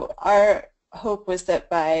so our hope was that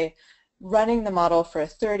by running the model for a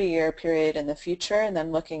 30-year period in the future and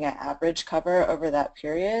then looking at average cover over that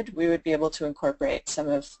period, we would be able to incorporate some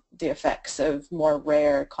of the effects of more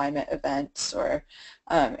rare climate events or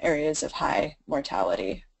areas of high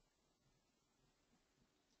mortality.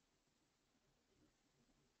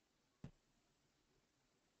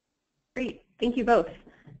 Great, thank you both.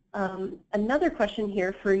 Another question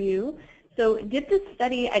here for you. So did this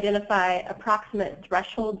study identify approximate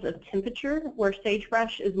thresholds of temperature where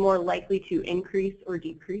sagebrush is more likely to increase or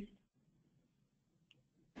decrease?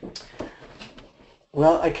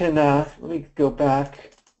 Well, I can, let me go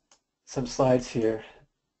back some slides here.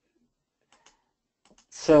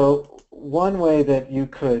 So one way that you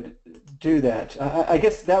could do that, I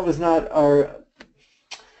guess that was not our,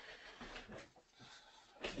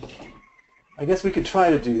 I guess we could try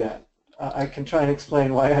to do that. I can try and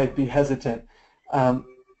explain why I'd be hesitant.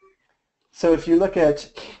 So if you look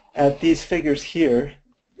at these figures here,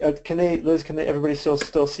 Liz, can everybody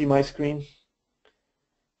still see my screen?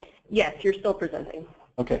 Yes, you're still presenting.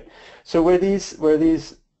 Okay. So where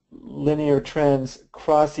these linear trends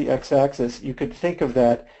cross the x-axis, you could think of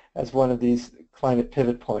that as one of these climate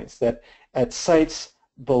pivot points, that at sites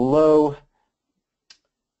below,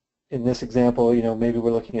 in this example, maybe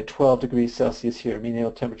we're looking at 12 degrees Celsius here, mean annual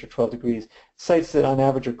temperature 12 degrees. Sites that on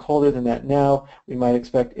average are colder than that now, we might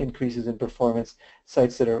expect increases in performance.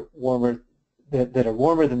 Sites that are warmer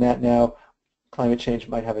than that now, climate change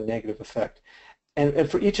might have a negative effect. And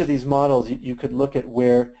for each of these models, you could look at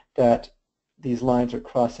where these lines are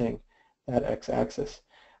crossing that x-axis.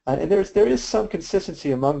 And there is some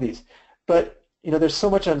consistency among these, but there's so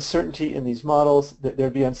much uncertainty in these models that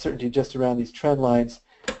there'd be uncertainty just around these trend lines.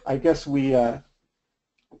 I guess we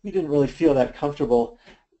didn't really feel that comfortable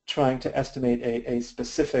trying to estimate a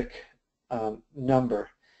specific number.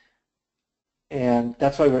 And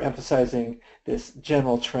that's why we're emphasizing this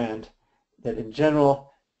general trend, that in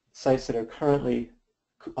general, sites that are currently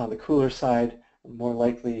on the cooler side are more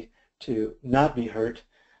likely to not be hurt,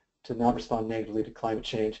 to not respond negatively to climate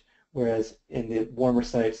change, whereas in the warmer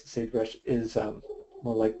sites, sagebrush is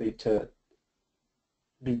more likely to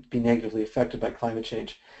be negatively affected by climate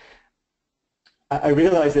change. I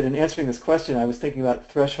realized that in answering this question, I was thinking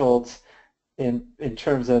about thresholds in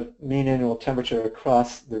terms of mean annual temperature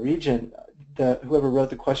across the region. Whoever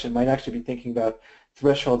wrote the question might actually be thinking about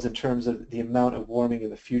thresholds in terms of the amount of warming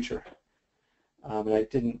in the future. And I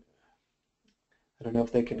don't know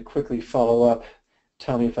if they can quickly follow up,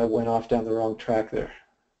 tell me if I went off down the wrong track there.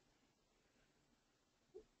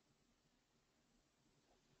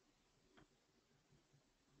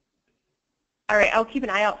 All right, I'll keep an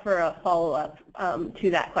eye out for a follow-up to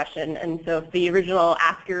that question. And so if the original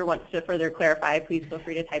asker wants to further clarify, please feel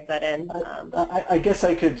free to type that in. I guess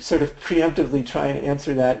I could sort of preemptively try and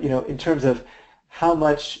answer that, in terms of how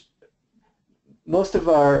much. Most of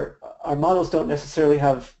our models don't necessarily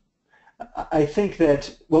have, I think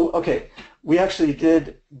that, well, okay, we actually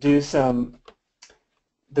did do some,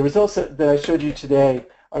 the results that I showed you today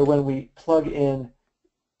are when we plug in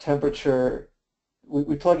temperature,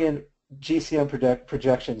 we plug in GCM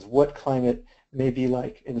projections, what climate may be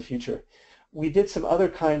like in the future. We did some other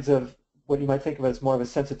kinds of what you might think of as more of a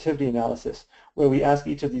sensitivity analysis, where we ask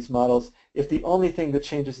each of these models if the only thing that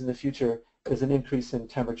changes in the future is an increase in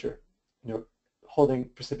temperature, holding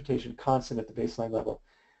precipitation constant at the baseline level,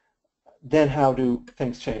 then how do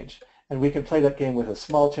things change? And we can play that game with a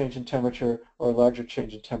small change in temperature or a larger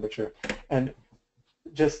change in temperature. And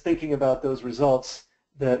just thinking about those results,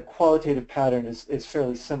 the qualitative pattern is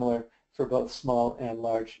fairly similar for both small and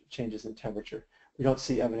large changes in temperature. We don't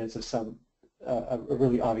see evidence of some a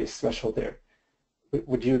really obvious threshold there.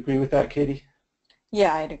 Would you agree with that, Katie?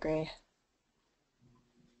 Yeah, I'd agree.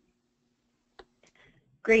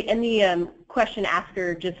 Great, and the question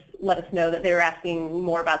asker just let us know that they were asking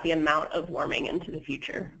more about the amount of warming into the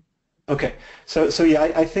future. Okay, so yeah,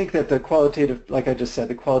 I think that the qualitative, like I just said,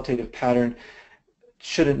 the qualitative pattern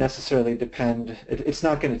shouldn't necessarily depend, it's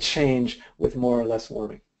not going to change with more or less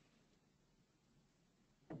warming.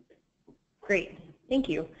 Great, thank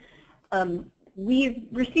you. We've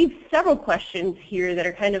received several questions here that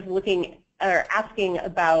are kind of looking or asking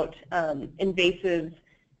about invasives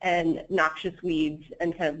and noxious weeds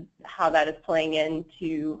and kind of how that is playing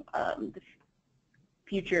into the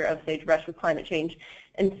future of sagebrush with climate change.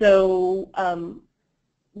 And so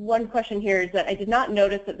one question here is that I did not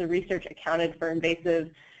notice that the research accounted for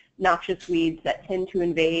invasive noxious weeds that tend to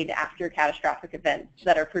invade after catastrophic events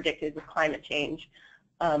that are predicted with climate change.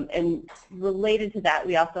 And related to that,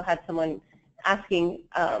 we also had someone asking,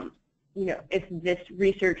 you know, if this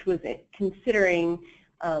research was considering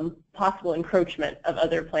possible encroachment of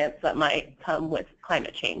other plants that might come with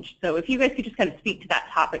climate change. So if you guys could just kind of speak to that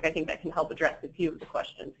topic, I think that can help address a few of the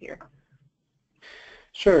questions here.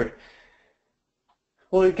 Sure.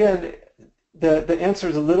 Well, again, the answer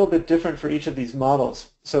is a little bit different for each of these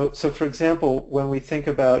models. So for example, when we think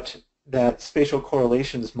about that spatial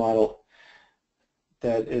correlations model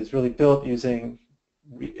that is really built using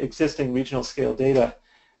existing regional scale data,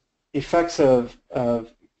 effects of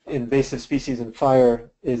invasive species and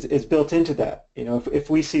fire is built into that. You know, if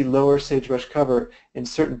we see lower sagebrush cover in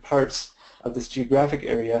certain parts of this geographic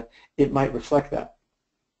area, it might reflect that.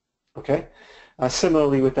 Okay.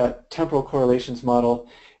 Similarly, with that temporal correlations model,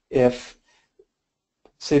 if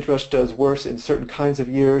sagebrush does worse in certain kinds of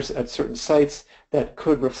years at certain sites, that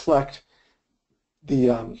could reflect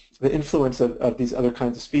the influence of these other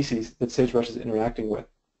kinds of species that sagebrush is interacting with.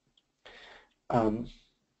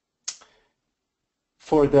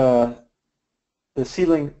 For the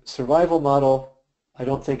seedling survival model, I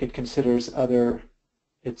don't think it considers other.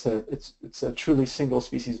 It's a truly single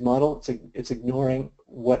species model. It's ignoring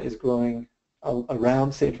what is growing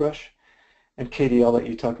around sagebrush. And Katie, I'll let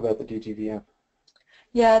you talk about the DGVM.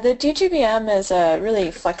 Yeah, the DGVM is a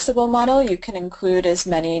really flexible model. You can include as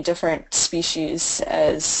many different species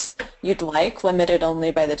as you'd like, limited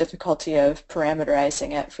only by the difficulty of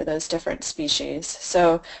parameterizing it for those different species.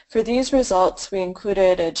 So for these results, we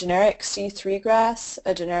included a generic C3 grass,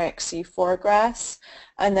 a generic C4 grass,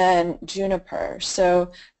 and then juniper.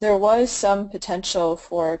 So there was some potential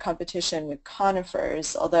for competition with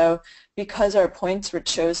conifers, although because our points were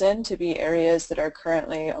chosen to be areas that are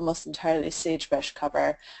currently almost entirely sagebrush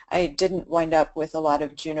cover, I didn't wind up with a lot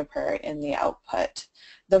of juniper in the output.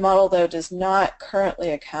 The model, though, does not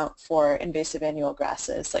currently account for invasive annual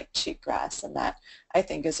grasses like cheatgrass, and that, I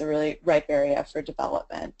think, is a really ripe area for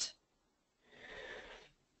development.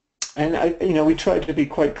 And we tried to be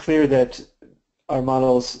quite clear that our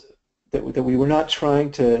models, that we were not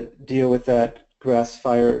trying to deal with that grass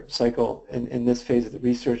fire cycle in this phase of the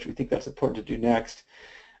research. We think that's important to do next.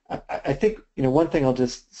 I think one thing I'll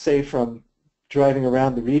just say from driving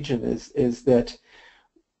around the region is that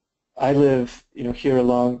I live here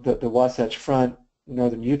along the Wasatch Front,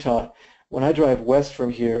 northern Utah. When I drive west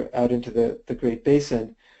from here out into the Great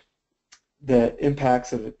Basin, the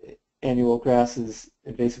impacts of annual grasses,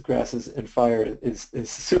 invasive grasses, and fire is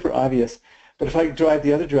super obvious. But if I drive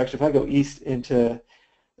the other direction, if I go east into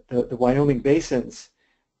the Wyoming basins,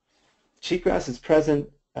 cheatgrass is present.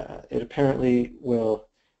 It apparently will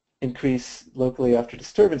increase locally after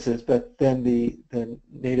disturbances, but then the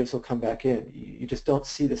natives will come back in. You just don't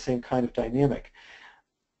see the same kind of dynamic.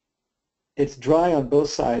 It's dry on both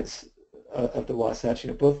sides of the Wasatch.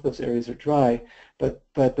 Both of those areas are dry, but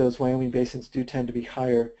those Wyoming basins do tend to be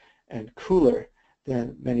higher and cooler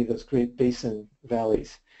than many of those Great Basin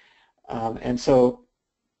valleys. And so,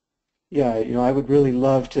 yeah, I would really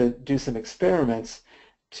love to do some experiments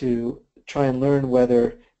to try and learn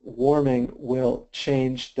whether warming will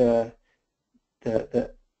change the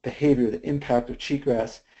behavior, the impact of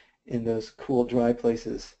cheatgrass in those cool, dry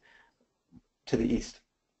places to the east.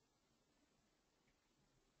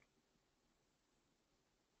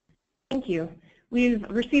 Thank you. We've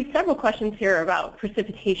received several questions here about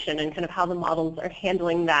precipitation and kind of how the models are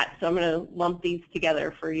handling that, so I'm going to lump these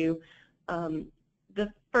together for you.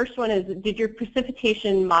 The first one is, did your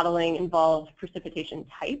precipitation modeling involve precipitation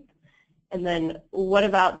type? And then what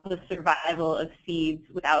about the survival of seeds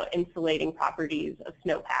without insulating properties of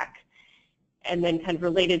snowpack? And then kind of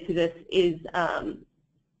related to this is,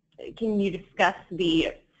 can you discuss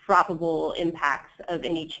the probable impacts of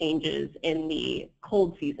any changes in the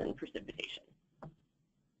cold season precipitation?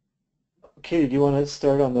 Katie, do you want to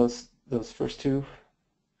start on those first two?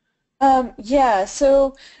 Yeah,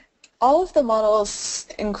 so all of the models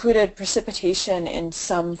included precipitation in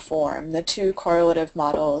some form. The two correlative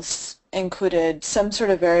models included some sort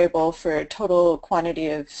of variable for total quantity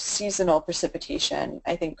of seasonal precipitation,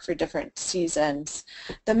 I think for different seasons.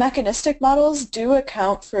 The mechanistic models do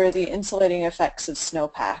account for the insulating effects of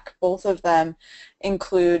snowpack. Both of them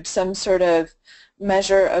include some sort of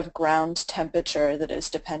measure of ground temperature that is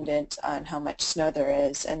dependent on how much snow there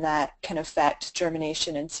is, and that can affect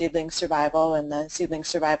germination and seedling survival in the seedling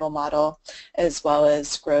survival model, as well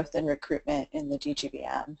as growth and recruitment in the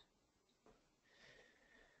DGBM.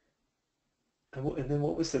 And then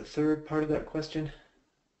what was the third part of that question?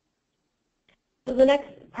 So the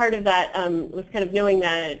next part of that was kind of knowing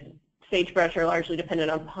that sagebrush are largely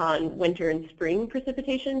dependent upon winter and spring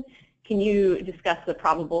precipitation. Can you discuss the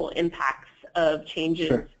probable impacts of changes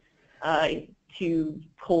Sure. To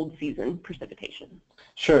cold season precipitation?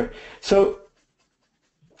 Sure. So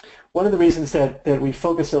one of the reasons that we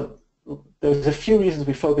focus on, there's a few reasons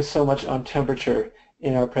we focus so much on temperature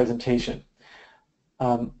in our presentation.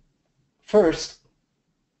 First,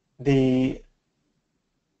 the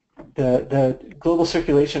global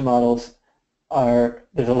circulation models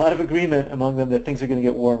there's a lot of agreement among them that things are going to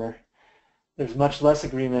get warmer. There's much less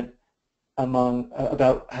agreement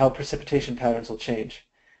about how precipitation patterns will change.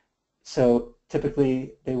 So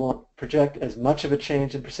typically they won't project as much of a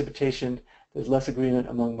change in precipitation. There's less agreement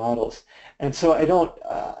among models. And so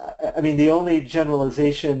I mean, the only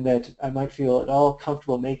generalization that I might feel at all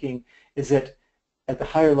comfortable making is that at the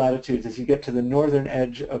higher latitudes, as you get to the northern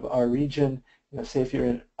edge of our region, say if you're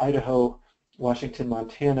in Idaho, Washington,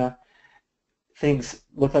 Montana, things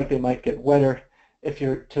look like they might get wetter. If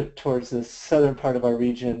you're towards the southern part of our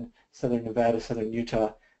region, southern Nevada, southern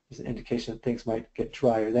Utah, there's an indication that things might get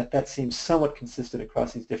drier. That seems somewhat consistent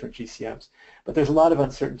across these different GCMs. But there's a lot of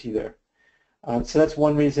uncertainty there. So that's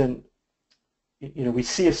one reason we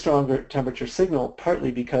see a stronger temperature signal,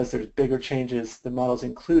 partly because there's bigger changes. The models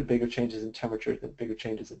include bigger changes in temperature than bigger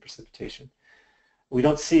changes in precipitation. We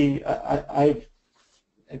don't see,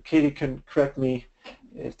 and Katie can correct me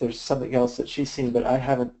if there's something else that she's seen, but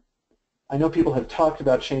I know people have talked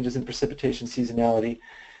about changes in precipitation seasonality.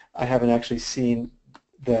 I haven't actually seen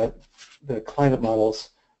the climate models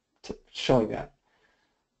showing that.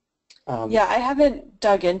 Yeah, I haven't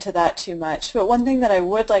dug into that too much, but one thing that I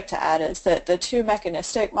would like to add is that the two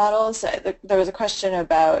mechanistic models, there was a question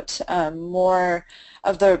about more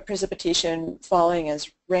of the precipitation falling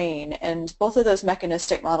as rain, and both of those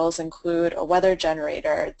mechanistic models include a weather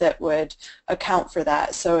generator that would account for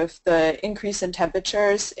that. So if the increase in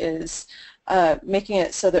temperatures is making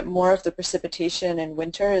it so that more of the precipitation in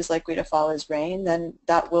winter is likely to fall as rain, then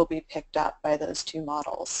that will be picked up by those two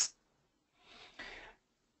models.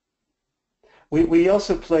 We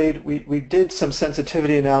also we did some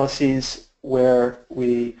sensitivity analyses where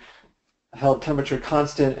we held temperature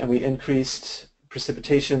constant and we increased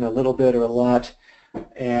precipitation a little bit or a lot,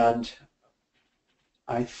 and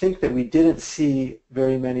I think that we didn't see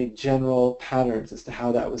very many general patterns as to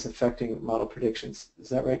how that was affecting model predictions. Is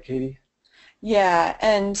that right, Katie? Yeah,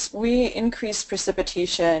 and we increased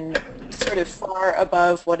precipitation sort of far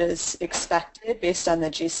above what is expected based on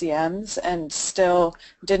the GCMs, and still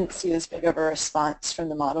didn't see as big of a response from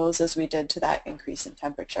the models as we did to that increase in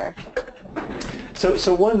temperature.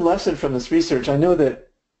 So one lesson from this research, I know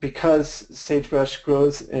that because sagebrush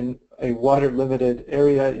grows in a water-limited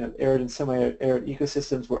area, arid and semi-arid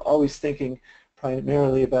ecosystems, we're always thinking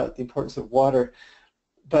primarily about the importance of water.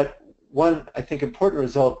 But one, I think, important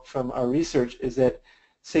result from our research is that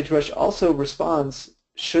sagebrush also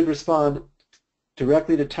should respond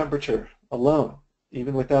directly to temperature alone,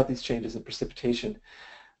 even without these changes in precipitation.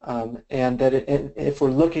 And that if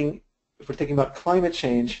we're thinking about climate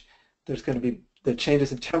change, there's going to be the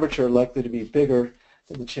changes in temperature are likely to be bigger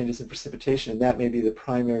than the changes in precipitation, and that may be the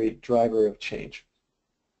primary driver of change.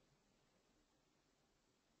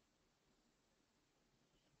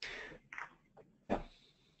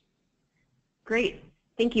 Great.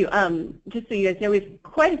 Thank you. Just so you guys know, we have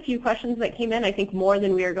quite a few questions that came in, I think more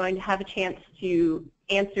than we are going to have a chance to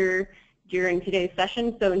answer during today's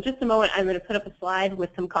session. So in just a moment, I'm going to put up a slide with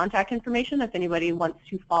some contact information if anybody wants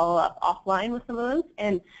to follow up offline with some of those.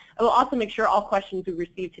 And I will also make sure all questions we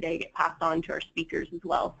receive today get passed on to our speakers as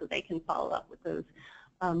well so they can follow up with those.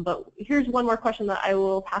 But here's one more question that I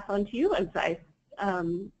will pass on to you as I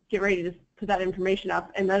get ready to put that information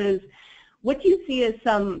up, and that is, what do you see as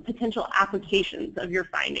some potential applications of your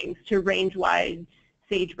findings to range-wide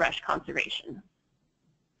sagebrush conservation?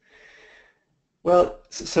 Well,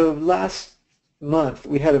 so last month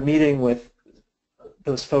we had a meeting with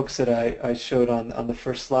those folks that I showed on the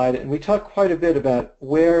first slide, and we talked quite a bit about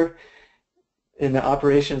where in the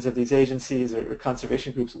operations of these agencies or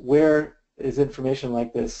conservation groups, where is information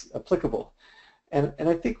like this applicable? And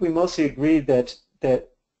I think we mostly agreed that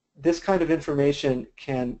this kind of information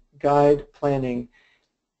can guide planning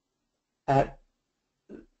at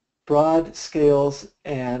broad scales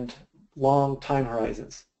and long time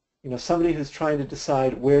horizons. You know, somebody who's trying to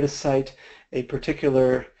decide where to site a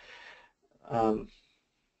particular, I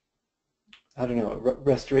don't know,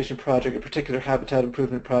 restoration project, a particular habitat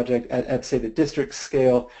improvement project at say the district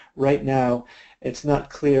scale right now, it's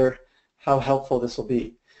not clear how helpful this will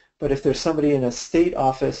be. But if there's somebody in a state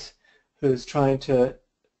office who's trying to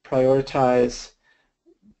prioritize,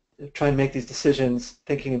 trying to make these decisions,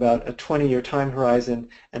 thinking about a 20-year time horizon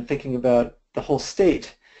and thinking about the whole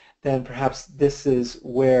state, then perhaps this is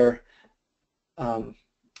where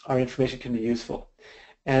our information can be useful.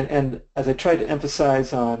 And as I tried to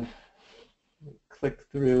emphasize on, click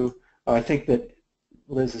through, I think that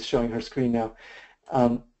Liz is showing her screen now.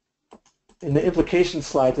 In the implication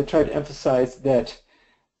slides, I tried to emphasize that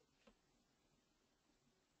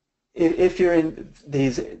if you're in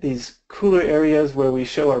these cooler areas where we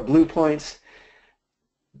show our blue points,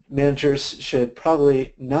 managers should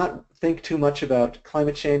probably not think too much about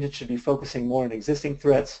climate change. It should be focusing more on existing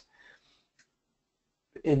threats.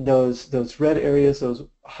 In those red areas, those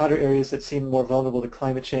hotter areas that seem more vulnerable to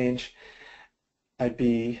climate change, I'd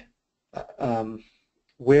be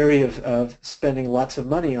wary of spending lots of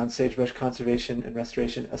money on sagebrush conservation and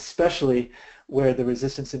restoration, especially where the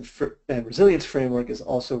resistance and resilience framework is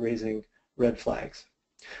also raising red flags.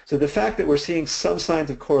 So the fact that we're seeing some signs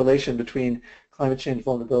of correlation between climate change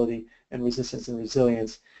vulnerability and resistance and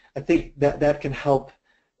resilience, I think that can help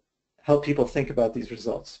people think about these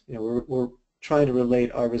results. You know, we're trying to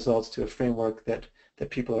relate our results to a framework that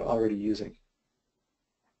people are already using.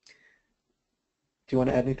 Do you want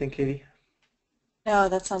to add anything, Katie? No,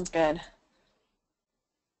 that sounds good.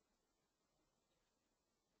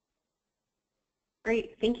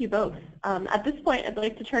 Great, thank you both. At this point, I'd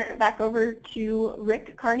like to turn it back over to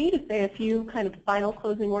Rick Carney to say a few kind of final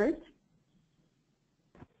closing words.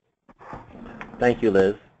 Thank you,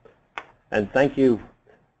 Liz. And thank you,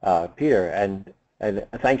 Peter. And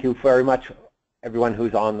thank you very much, everyone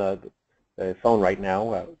who's on the phone right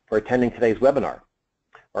now, for attending today's webinar.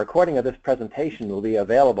 A recording of this presentation will be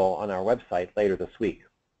available on our website later this week.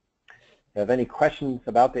 If you have any questions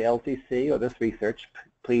about the LCC or this research,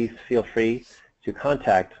 please feel free to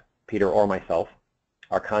contact Peter or myself.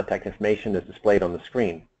 Our contact information is displayed on the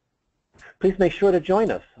screen. Please make sure to join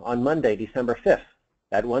us on Monday, December 5th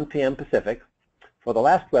at 1 p.m. Pacific for the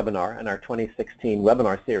last webinar in our 2016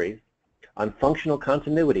 webinar series on functional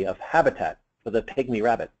continuity of habitat for the pygmy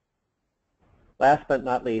rabbit. Last but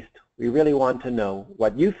not least, we really want to know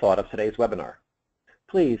what you thought of today's webinar.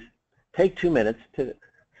 Please take 2 minutes to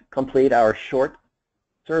complete our short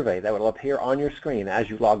survey that will appear on your screen as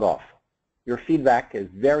you log off. Your feedback is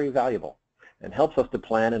very valuable and helps us to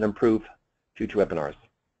plan and improve future webinars.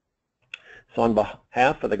 So on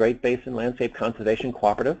behalf of the Great Basin Landscape Conservation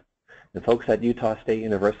Cooperative and folks at Utah State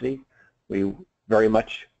University, we very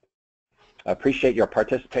much appreciate your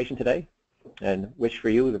participation today and wish for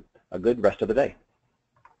you a good rest of the day.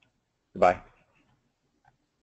 Goodbye.